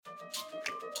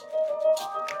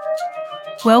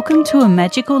Welcome to A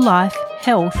Magical Life,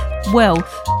 Health,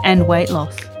 Wealth and Weight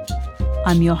Loss.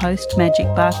 I'm your host, Magic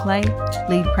Barclay,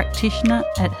 lead practitioner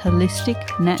at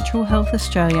Holistic Natural Health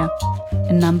Australia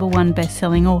and #1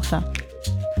 best-selling author.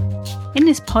 In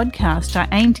this podcast, I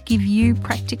aim to give you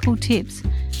practical tips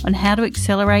on how to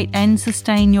accelerate and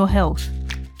sustain your health,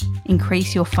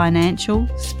 increase your financial,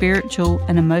 spiritual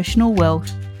and emotional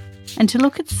wealth, and to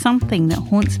look at something that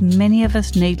haunts many of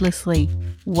us needlessly,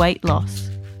 weight loss.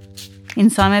 In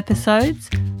some episodes,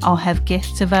 I'll have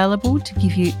guests available to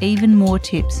give you even more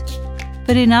tips,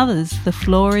 but in others, the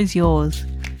floor is yours.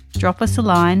 Drop us a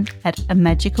line at A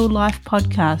Magical Life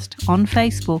Podcast on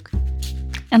Facebook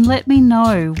and let me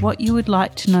know what you would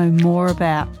like to know more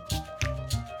about.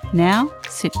 Now,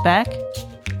 sit back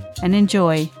and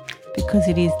enjoy, because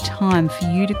it is time for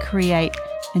you to create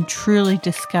and truly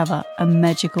discover a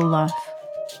magical life.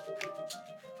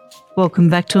 Welcome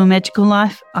back to A Magical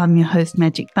Life. I'm your host,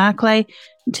 Magic Barclay.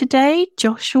 Today,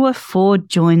 Joshua Ford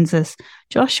joins us.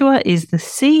 Joshua is the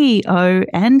CEO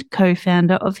and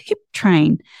co-founder of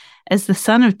HipTrain. As the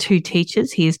son of 2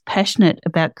 teachers, he is passionate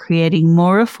about creating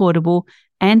more affordable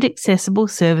and accessible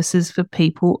services for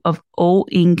people of all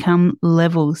income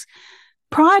levels.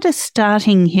 Prior to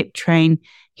starting HipTrain,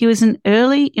 he was an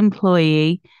early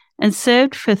employee and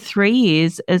served for 3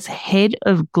 years as head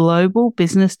of global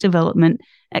business development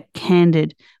at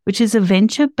Candid, which is a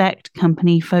venture-backed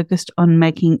company focused on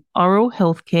making oral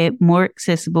healthcare more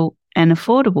accessible and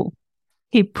affordable.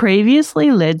 He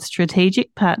previously led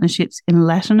strategic partnerships in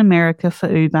Latin America for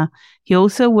Uber. He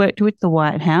also worked with the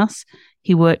White House.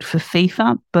 He worked for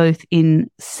FIFA, both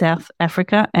in South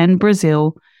Africa and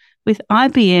Brazil, with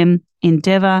IBM,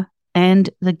 Endeavour, and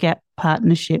the Gap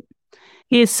Partnership.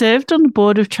 He has served on the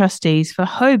board of trustees for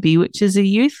Hobie, which is a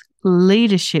youth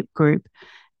leadership group,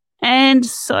 and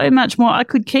so much more. I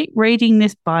could keep reading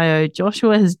this bio.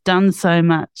 Joshua has done so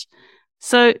much.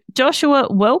 So, Joshua,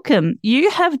 welcome.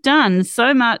 You have done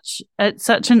so much at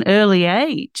such an early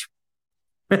age.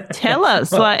 Tell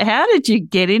us, how did you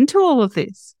get into all of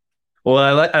this? Well,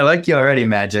 I like you already,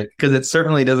 Magic, because it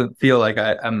certainly doesn't feel like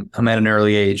I'm at an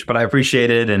early age, but I appreciate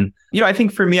it. And, I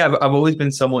think for me, I've always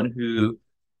been someone who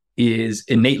is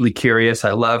innately curious.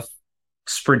 I love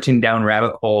sprinting down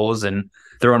rabbit holes and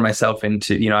throwing myself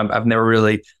into, I've never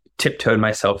really tiptoed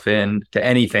myself into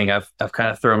anything. I've kind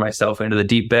of thrown myself into the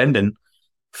deep end and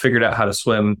figured out how to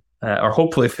swim, or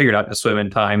hopefully figured out to swim in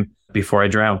time before I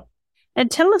drown. And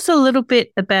tell us a little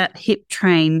bit about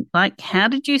HipTrain. How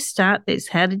did you start this?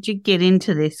 How did you get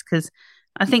into this? Because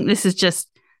I think this is just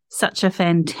such a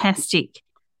fantastic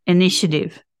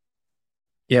initiative.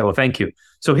 Yeah, well, thank you.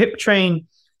 So HipTrain,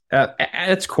 at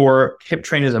its core,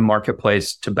 HipTrain is a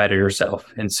marketplace to better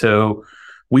yourself. And so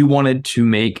we wanted to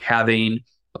make having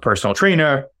a personal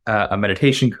trainer, a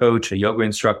meditation coach, a yoga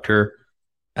instructor,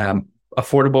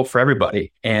 affordable for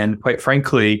everybody. And quite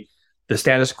frankly, the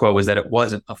status quo was that it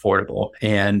wasn't affordable.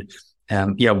 And,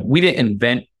 we didn't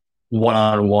invent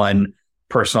one-on-one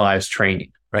personalized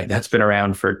training, right? That's been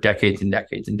around for decades and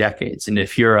decades and decades. And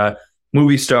if you're a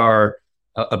movie star,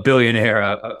 a billionaire,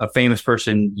 a famous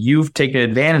person, you've taken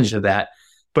advantage of that.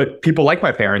 But people like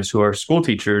my parents, who are school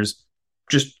teachers,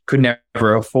 just could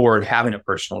never afford having a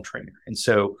personal trainer. And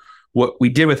so what we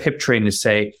did with HipTrain is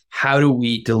say, how do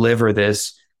we deliver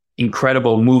this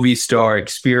incredible movie star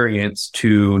experience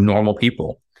to normal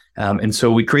people? And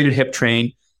so we created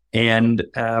HipTrain, and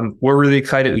we're really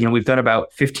excited. We've done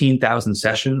about 15,000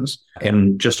 sessions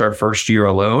in just our first year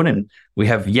alone, and we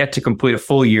have yet to complete a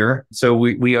full year. So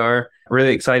we are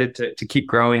really excited to keep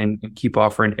growing and keep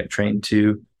offering HipTrain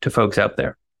to folks out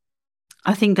there.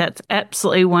 I think that's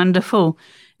absolutely wonderful.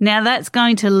 Now that's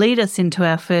going to lead us into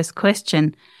our first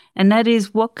question, and that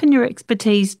is, what can your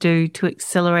expertise do to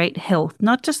accelerate health,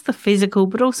 not just the physical,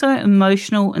 but also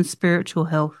emotional and spiritual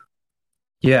health?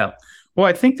 Yeah. Well,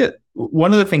 I think that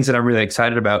one of the things that I'm really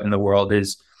excited about in the world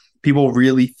is people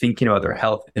really thinking about their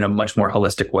health in a much more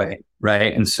holistic way,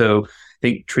 right? And so I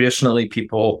think traditionally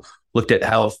people looked at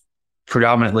health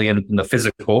predominantly in the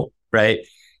physical, right?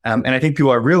 And I think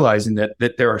people are realizing that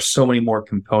there are so many more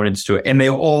components to it, and they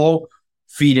all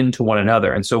feed into one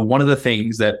another. And so one of the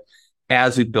things that,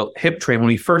 as we built HipTrain, when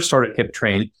we first started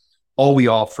HipTrain, all we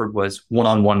offered was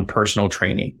one-on-one personal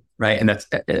training, right? And that's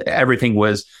everything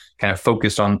was kind of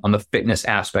focused on the fitness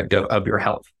aspect of your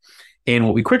health. And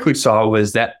what we quickly saw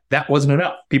was that wasn't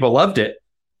enough. People loved it,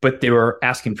 but they were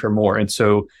asking for more. And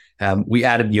so we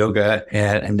added yoga,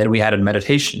 and then we added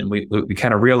meditation. And we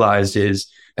kind of realized is,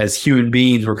 as human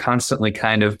beings, we're constantly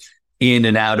kind of in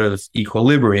and out of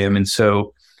equilibrium. And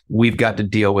so we've got to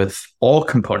deal with all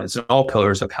components and all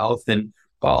pillars of health. And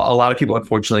a lot of people,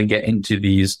 unfortunately, get into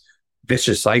these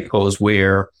vicious cycles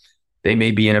where they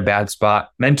may be in a bad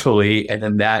spot mentally, and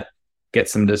then that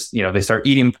gets them to, they start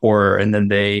eating poorer, and then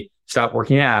they stop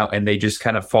working out, and they just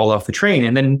kind of fall off the train.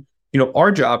 And then,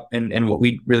 our job and what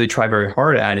we really try very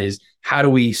hard at is how do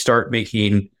we start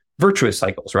making virtuous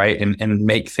cycles, right? And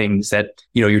make things that,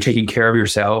 you're taking care of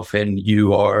yourself and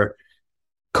you are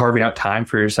carving out time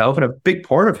for yourself. And a big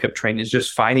part of Hip Train is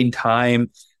just finding time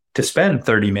to spend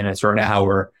 30 minutes or an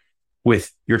hour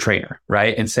with your trainer,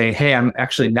 right? And saying, hey, I'm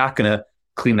actually not going to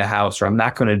clean the house, or I'm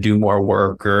not going to do more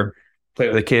work or play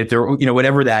with the kids, or,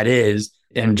 whatever that is,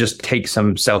 and just take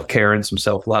some self-care and some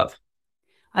self-love.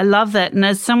 I love that. And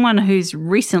as someone who's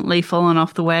recently fallen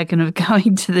off the wagon of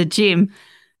going to the gym,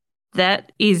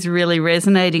 that is really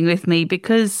resonating with me,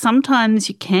 because sometimes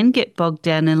you can get bogged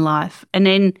down in life. And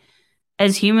then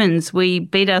as humans, we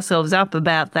beat ourselves up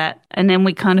about that. And then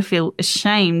we kind of feel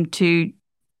ashamed to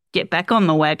get back on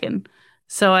the wagon.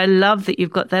 So I love that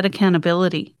you've got that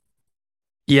accountability.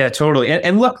 Yeah, totally.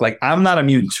 And look, like, I'm not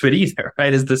immune to it either,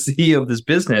 right? As the CEO of this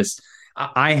business,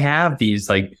 I have these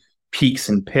like peaks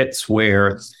and pits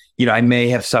where, I may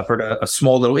have suffered a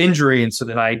small little injury. And so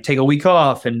then I take a week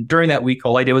off. And during that week,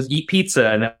 all I did was eat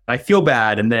pizza and I feel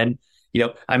bad. And then,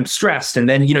 I'm stressed. And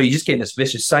then, you just get in this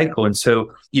vicious cycle. And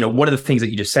so, one of the things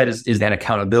that you just said is that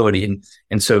accountability.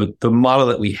 And so the model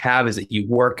that we have is that you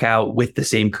work out with the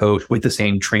same coach, with the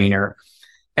same trainer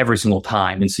every single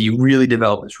time. And so you really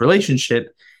develop this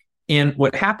relationship. And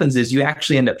what happens is you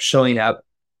actually end up showing up,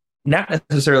 not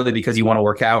necessarily because you want to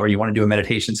work out or you want to do a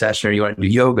meditation session or you want to do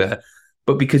yoga,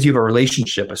 but because you have a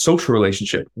relationship, a social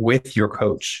relationship with your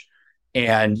coach,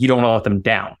 and you don't want to let them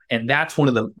down. And that's one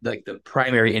of the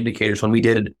primary indicators when we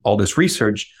did all this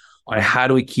research on how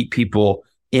do we keep people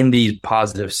in these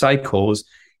positive cycles.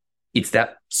 It's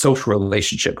that social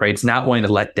relationship, right? It's not wanting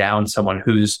to let down someone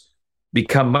who's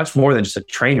become much more than just a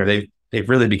trainer. They've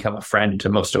really become a friend to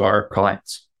most of our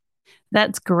clients.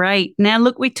 That's great. Now,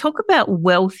 look, we talk about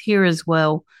wealth here as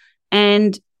well.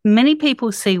 And many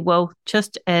people see wealth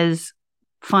just as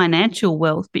financial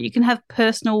wealth, but you can have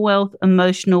personal wealth,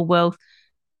 emotional wealth,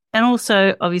 and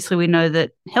also, obviously, we know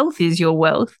that health is your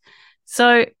wealth.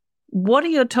 So what are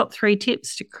your top 3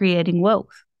 tips to creating wealth?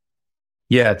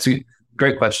 Yeah, it's a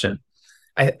great question.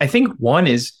 I think one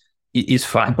is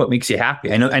find what makes you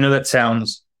happy. I know that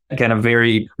sounds kind of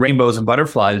very rainbows and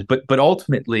butterflies, but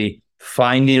ultimately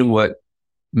finding what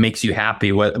makes you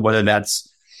happy, whether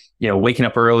that's, waking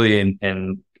up early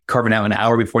and carving out an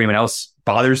hour before anyone else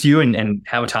bothers you and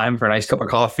have a time for a nice cup of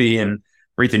coffee and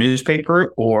read the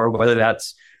newspaper, or whether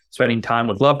that's spending time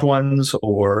with loved ones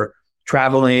or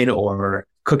traveling or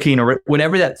cooking or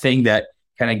whatever that thing that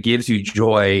kind of gives you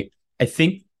joy. I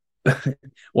think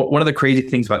one of the crazy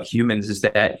things about humans is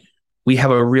that we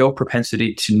have a real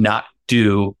propensity to not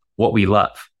do what we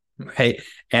love, right?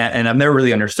 And I've never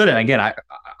really understood it. And again,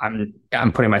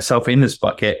 I'm putting myself in this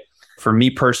bucket. For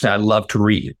me personally, I love to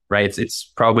read, right?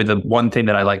 It's probably the one thing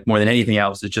that I like more than anything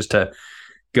else is just to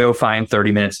go find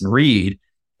 30 minutes and read.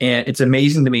 And it's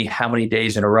amazing to me how many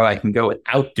days in a row I can go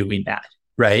without doing that,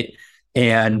 right?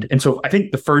 And so I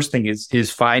think the first thing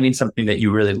is finding something that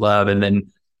you really love and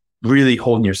then really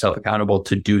holding yourself accountable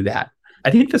to do that. I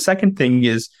think the second thing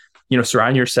is,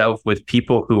 surround yourself with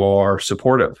people who are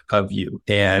supportive of you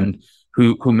and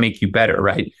who make you better,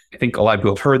 right? I think a lot of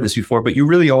people have heard this before, but you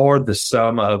really are the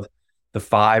sum of the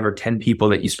 5 or 10 people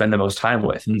that you spend the most time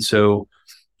with. And so,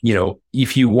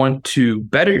 if you want to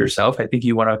better yourself, I think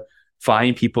you want to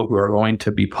find people who are going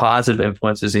to be positive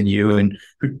influences in you and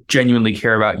who genuinely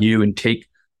care about you and take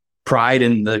pride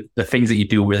in the things that you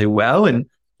do really well, and,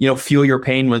 feel your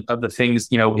pain of the things,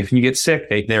 if you get sick,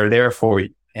 they're there for you.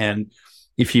 And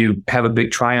if you have a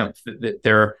big triumph,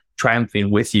 they're triumphing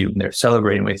with you and they're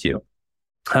celebrating with you.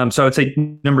 So I'd say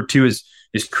number 2 is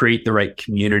create the right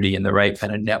community and the right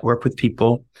kind of network with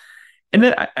people. And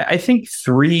then I think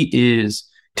 3 is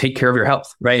take care of your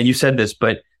health, right? And you said this,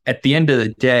 but at the end of the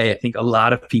day, I think a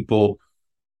lot of people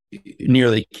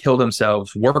nearly kill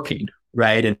themselves working,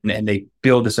 right? And they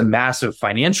build this massive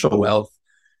financial wealth.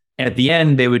 And at the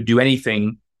end, they would do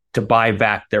anything to buy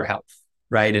back their health,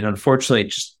 right? And unfortunately,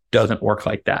 it just doesn't work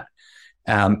like that.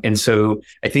 And so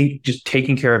I think just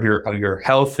taking care of your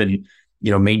health and,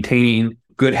 maintaining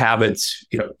good habits,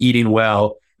 eating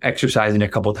well, exercising a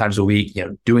couple of times a week,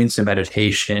 doing some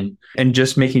meditation, and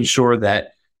just making sure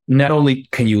that not only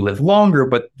can you live longer,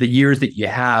 but the years that you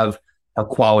have are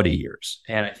quality years.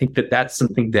 And I think that that's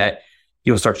something that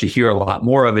you'll start to hear a lot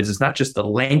more of. It's not just the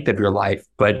length of your life,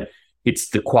 but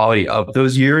it's the quality of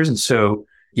those years. And so,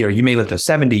 you may live to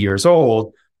 70 years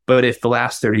old, but if the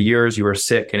last 30 years you were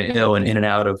sick and ill and in and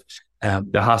out of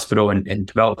the hospital and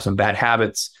developed some bad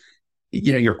habits,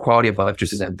 your quality of life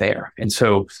just isn't there. And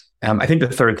so I think the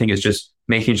third thing is just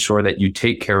making sure that you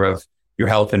take care of your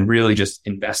health and really just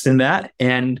invest in that.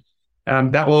 And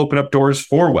that will open up doors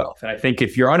for wealth. And I think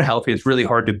if you're unhealthy, it's really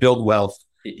hard to build wealth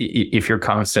if you're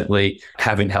constantly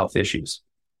having health issues.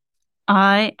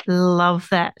 I love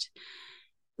that.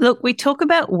 Look, we talk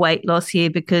about weight loss here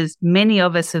because many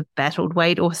of us have battled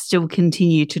weight or still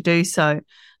continue to do so.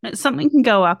 Something can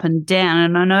go up and down.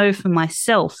 And I know for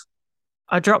myself,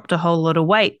 I dropped a whole lot of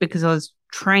weight because I was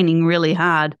training really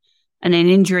hard and an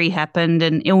injury happened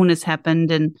and illness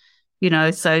happened. And,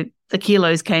 so the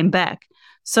kilos came back.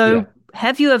 So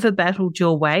Have you ever battled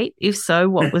your weight? If so,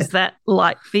 what was that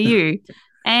like for you?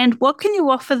 And what can you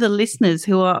offer the listeners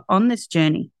who are on this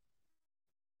journey?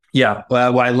 Yeah,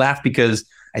 well, I laugh because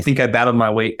I think I battled my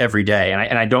weight every day.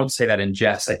 And I don't say that in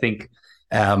jest. I think,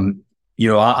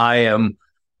 I am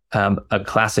a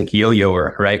classic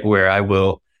yo-yoer, right? Where I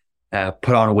will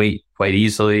put on weight quite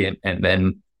easily and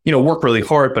then, work really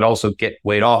hard, but also get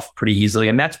weight off pretty easily.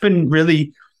 And that's been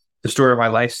really the story of my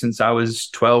life since I was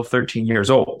 12, 13 years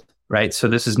old, right? So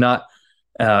this is not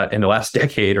in the last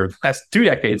decade or last 2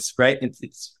 decades, right?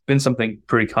 It's been something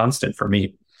pretty constant for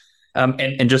me.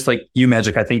 And just like you,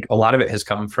 Magic, I think a lot of it has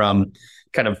come from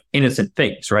kind of innocent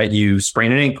things, right? You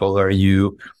sprain an ankle or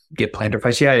you get plantar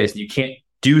fasciitis and you can't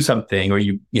do something, or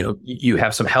you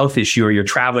have some health issue, or you're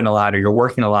traveling a lot, or you're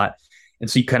working a lot. And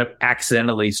so you kind of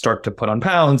accidentally start to put on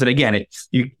pounds. And again,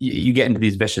 you get into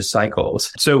these vicious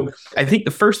cycles. So I think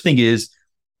the first thing is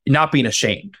not being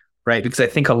ashamed, right? Because I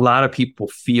think a lot of people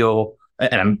feel,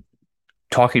 and I'm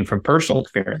talking from personal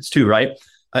experience too, right?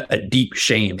 A deep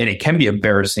shame. And it can be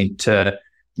embarrassing to,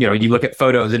 you look at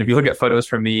photos, and if you look at photos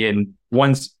from me in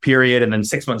one period and then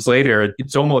 6 months later,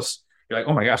 it's almost, you're like,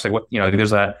 oh my gosh, like what,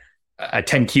 there's a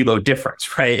 10 kilo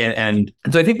difference, right? And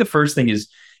so I think the first thing is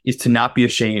to not be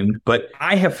ashamed. But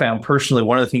I have found personally,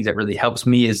 one of the things that really helps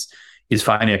me is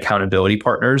finding accountability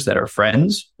partners that are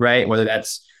friends, right? Whether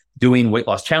that's doing weight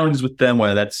loss challenges with them,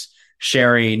 whether that's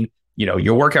sharing,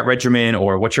 your workout regimen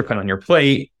or what you're putting on your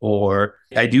plate. Or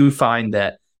I do find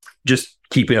that just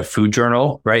keeping a food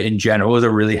journal, right, in general is a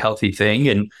really healthy thing.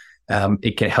 And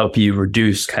it can help you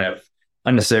reduce kind of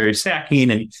unnecessary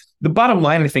snacking. And the bottom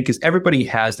line, I think, is everybody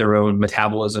has their own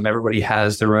metabolism. Everybody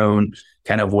has their own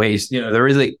kind of ways. There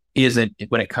really isn't,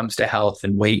 when it comes to health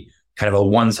and weight, kind of a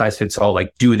one size fits all,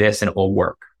 like do this and it will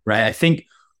work, right? I think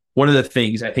one of the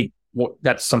things,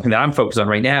 that's something that I'm focused on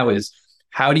right now is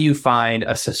how do you find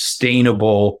a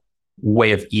sustainable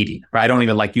way of eating, right? I don't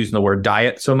even like using the word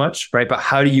diet so much, right? But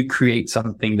how do you create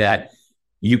something that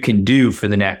you can do for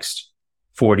the next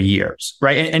 40 years,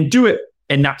 right? And do it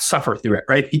and not suffer through it,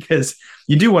 right? Because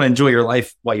you do want to enjoy your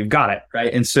life while you've got it,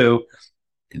 right? And so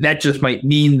that just might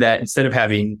mean that instead of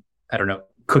having, I don't know,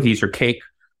 cookies or cake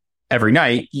every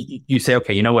night, you say,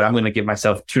 okay, you know what? I'm going to give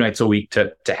myself 2 nights a week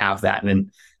to have that.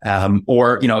 And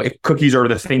or if cookies are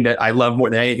the thing that I love more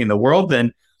than anything in the world,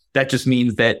 then that just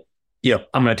means that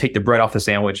I'm going to take the bread off the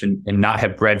sandwich and not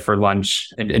have bread for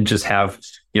lunch and just have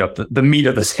the meat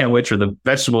of the sandwich or the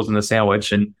vegetables in the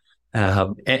sandwich. And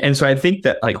so I think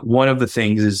that like one of the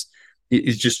things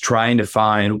is just trying to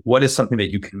find what is something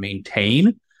that you can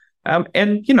maintain.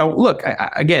 And look,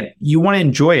 again, you want to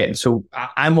enjoy it. So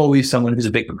I'm always someone who's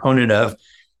a big proponent of,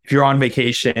 if you're on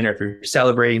vacation or if you're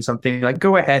celebrating something, like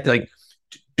go ahead, like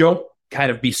don't kind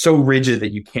of be so rigid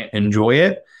that you can't enjoy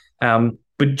it.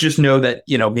 But just know that,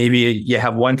 maybe you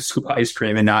have 1 scoop of ice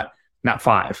cream and not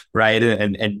 5, right?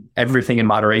 And everything in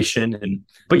moderation.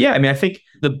 But yeah, I think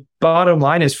the bottom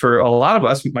line is for a lot of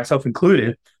us, myself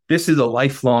included, this is a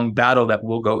lifelong battle that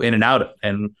we'll go in and out of.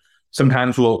 And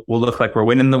sometimes we'll look like we're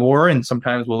winning the war, and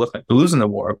sometimes we'll look like we're losing the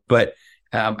war. But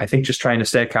I think just trying to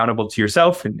stay accountable to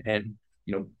yourself and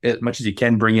as much as you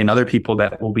can, bring in other people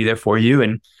that will be there for you,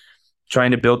 and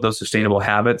trying to build those sustainable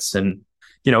habits. And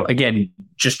again,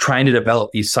 just trying to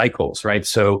develop these cycles, right?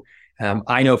 So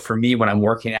I know for me, when I'm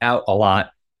working out a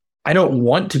lot, I don't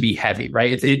want to be heavy,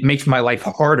 right? It makes my life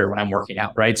harder when I'm working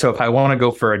out, right? So if I want to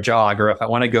go for a jog, or if I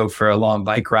want to go for a long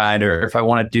bike ride, or if I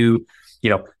want to do,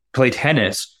 play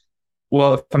tennis,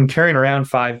 well, if I'm carrying around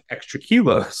 5 extra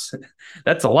kilos,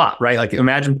 that's a lot, right? Like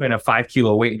imagine putting a 5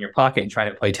 kilo weight in your pocket and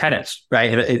trying to play tennis,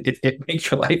 right? It makes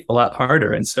your life a lot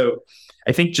harder. And so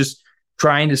I think just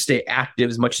trying to stay active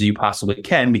as much as you possibly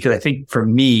can, because I think for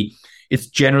me, it's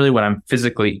generally when I'm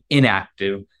physically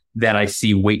inactive that I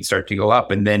see weight start to go up.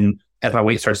 And then as my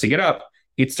weight starts to get up,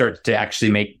 it starts to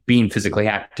actually make being physically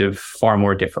active far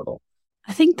more difficult.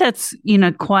 I think that's,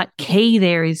 quite key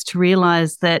there, is to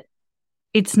realize that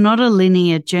it's not a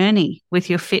linear journey with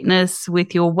your fitness,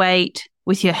 with your weight,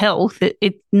 with your health.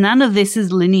 None of this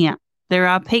is linear. There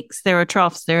are peaks, there are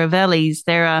troughs, there are valleys,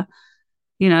 there are,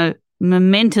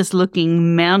 momentous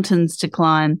looking mountains to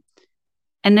climb.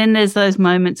 And then there's those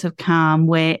moments of calm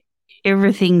where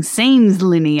everything seems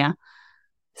linear.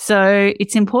 So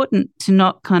it's important to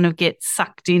not kind of get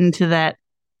sucked into that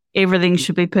everything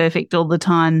should be perfect all the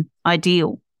time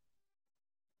ideal.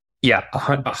 Yeah,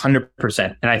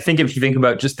 100%. And I think if you think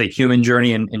about just the human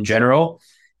journey in general,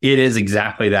 it is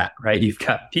exactly that, right? You've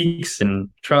got peaks and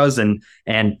troughs and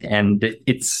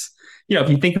it's, if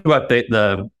you think about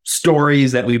the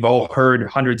stories that we've all heard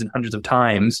hundreds and hundreds of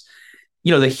times,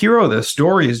 the hero of the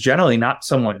story is generally not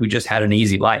someone who just had an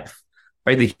easy life,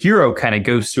 right? The hero kind of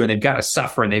goes through and they've got to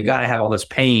suffer and they've got to have all this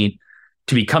pain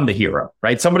to become the hero,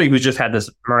 right? Somebody who's just had this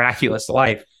miraculous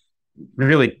life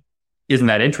really isn't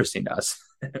that interesting to us,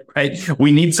 right?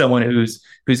 We need someone who's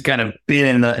kind of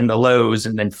been in the lows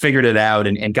and then figured it out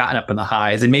and gotten up in the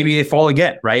highs, and maybe they fall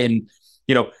again, right? And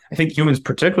I think humans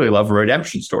particularly love a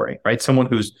redemption story, right? Someone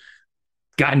who's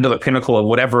gotten to the pinnacle of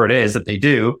whatever it is that they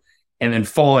do, and then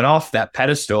fallen off that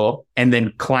pedestal and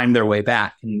then climb their way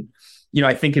back. And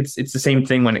I think it's the same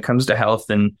thing when it comes to health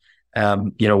and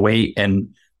weight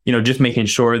and just making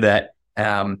sure that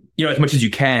as much as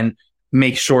you can,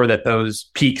 make sure that those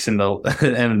peaks and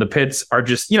the pits are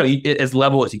just as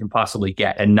level as you can possibly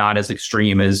get, and not as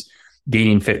extreme as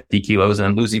gaining 50 kilos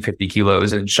and losing 50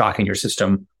 kilos and shocking your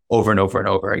system over and over and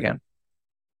over again.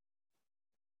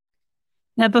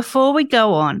 Now, before we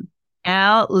go on,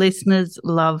 our listeners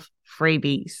love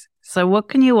freebies. So what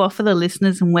can you offer the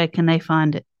listeners and where can they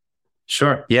find it?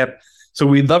 Sure. Yep. So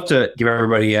we'd love to give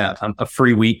everybody a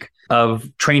free week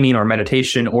of training or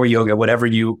meditation or yoga, whatever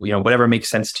whatever makes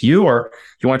sense to you. Or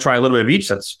if you want to try a little bit of each,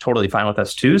 that's totally fine with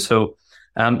us too. So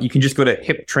you can just go to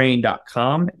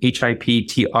hiptrain.com,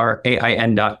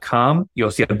 HIPTRAIN.com.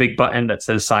 You'll see a big button that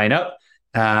says sign up,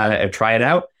 try it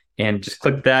out. And just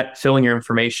click that, fill in your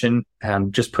information,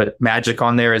 just put Magic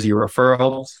on there as your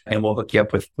referral, and we'll hook you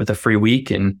up with a free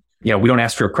week. And, we don't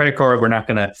ask for a credit card. We're not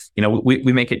going to,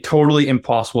 we make it totally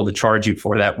impossible to charge you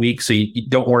for that week. So you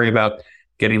don't worry about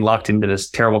getting locked into this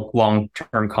terrible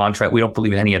long-term contract. We don't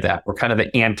believe in any of that. We're kind of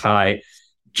the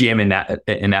anti-gym in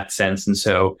that sense. And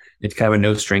so it's kind of a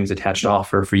no strings attached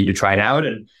offer for you to try it out.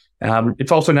 And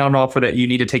it's also not an offer that you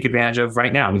need to take advantage of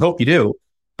right now. We hope you do.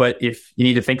 But if you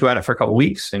need to think about it for a couple of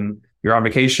weeks and you're on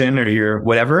vacation or you're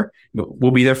whatever,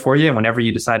 we'll be there for you. And whenever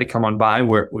you decide to come on by,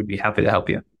 we'd be happy to help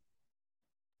you.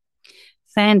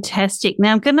 Fantastic.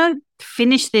 Now, I'm going to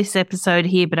finish this episode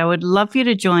here, but I would love you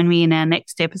to join me in our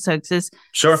next episode because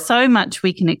there's so much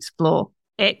we can explore.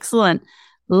 Excellent.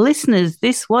 Listeners,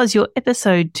 this was your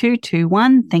episode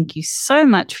 221. Thank you so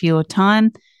much for your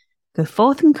time. Go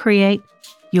forth and create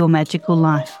your magical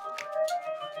life.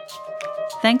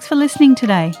 Thanks for listening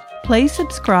today. Please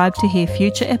subscribe to hear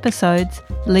future episodes,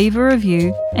 leave a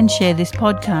review, and share this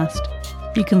podcast.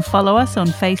 You can follow us on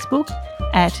Facebook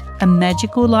at A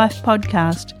Magical Life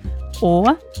Podcast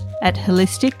or at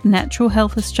Holistic Natural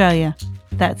Health Australia.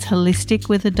 That's holistic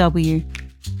with a W.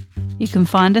 You can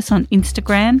find us on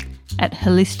Instagram at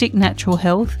Holistic Natural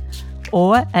Health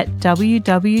or at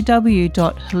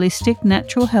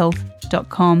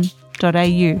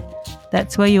www.holisticnaturalhealth.com.au.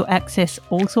 That's where you'll access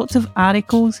all sorts of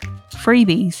articles,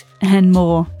 freebies, and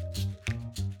more.